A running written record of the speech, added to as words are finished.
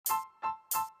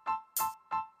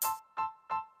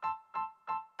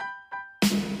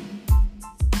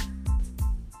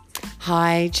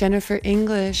Hi, Jennifer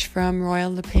English from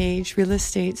Royal LePage Real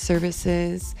Estate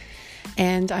Services,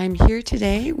 and I'm here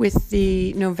today with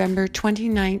the November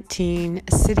 2019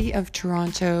 City of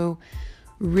Toronto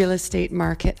real estate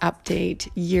market update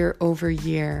year over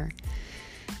year.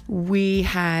 We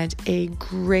had a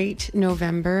great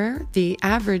November. The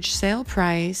average sale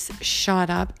price shot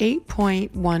up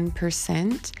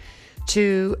 8.1%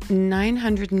 to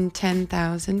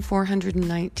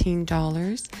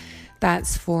 $910,419.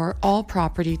 That's for all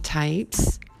property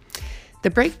types. The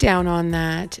breakdown on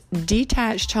that,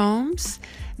 detached homes,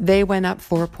 they went up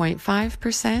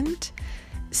 4.5%.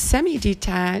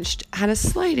 Semi-detached had a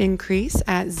slight increase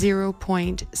at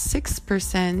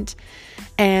 0.6%.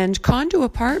 And condo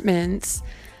apartments,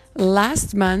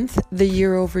 last month, the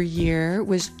year over year,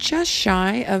 was just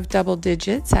shy of double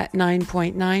digits at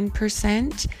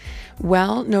 9.9%.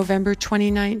 Well, November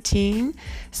 2019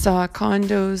 saw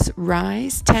condos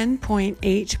rise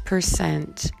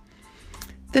 10.8%.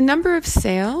 The number of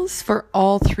sales for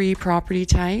all three property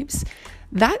types,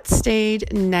 that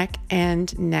stayed neck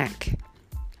and neck.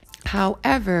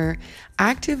 However,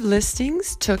 active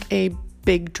listings took a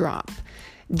big drop.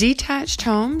 Detached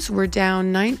homes were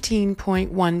down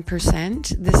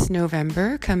 19.1% this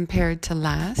November compared to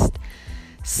last.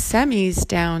 Semis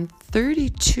down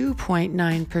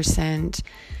 32.9%,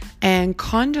 and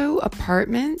condo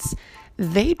apartments,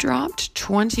 they dropped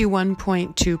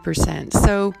 21.2%.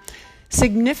 So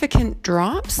significant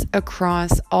drops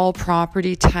across all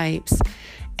property types,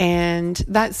 and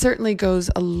that certainly goes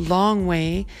a long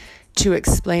way to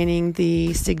explaining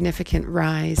the significant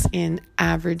rise in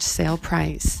average sale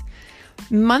price.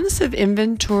 Months of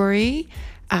inventory,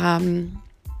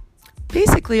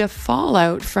 basically a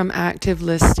fallout from active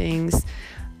listings,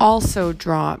 also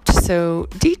dropped. So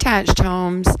detached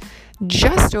homes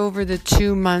just over the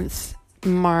 2-month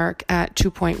mark at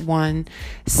 2.1.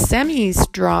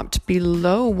 Semis dropped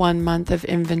below 1 month of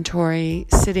inventory,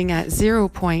 sitting at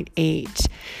 0.8.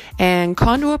 And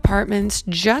condo apartments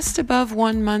just above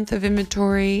 1 month of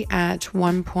inventory at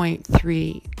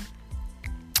 1.3.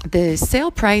 The sale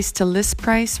price to list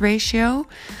price ratio,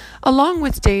 along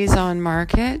with days on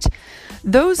market,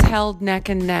 those held neck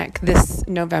and neck this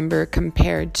November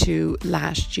compared to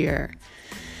last year.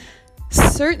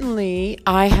 Certainly,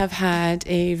 I have had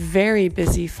a very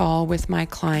busy fall with my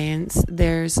clients.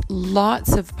 There's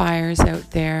lots of buyers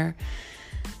out there,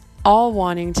 all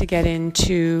wanting to get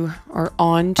into or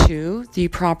onto the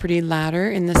property ladder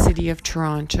in the City of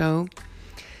Toronto.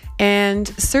 And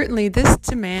certainly this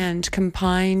demand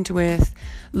combined with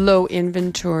low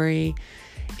inventory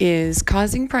is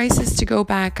causing prices to go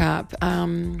back up.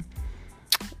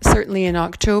 Certainly in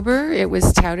October, it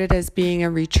was touted as being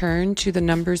a return to the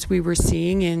numbers we were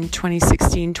seeing in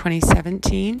 2016,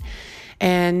 2017.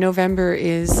 And November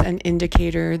is an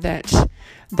indicator that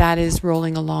that is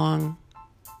rolling along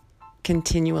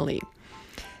continually.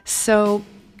 So,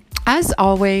 as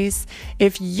always,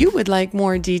 if you would like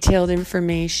more detailed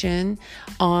information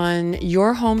on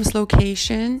your home's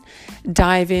location,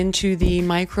 dive into the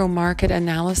micro market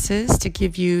analysis to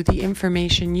give you the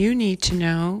information you need to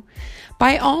know,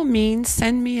 by all means,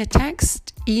 send me a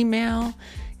text, email,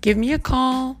 give me a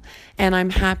call, and I'm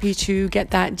happy to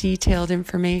get that detailed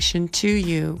information to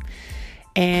you.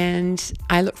 And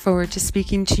I look forward to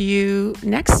speaking to you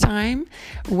next time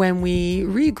when we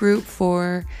regroup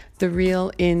for the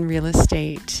Real in Real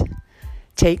Estate.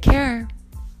 Take care.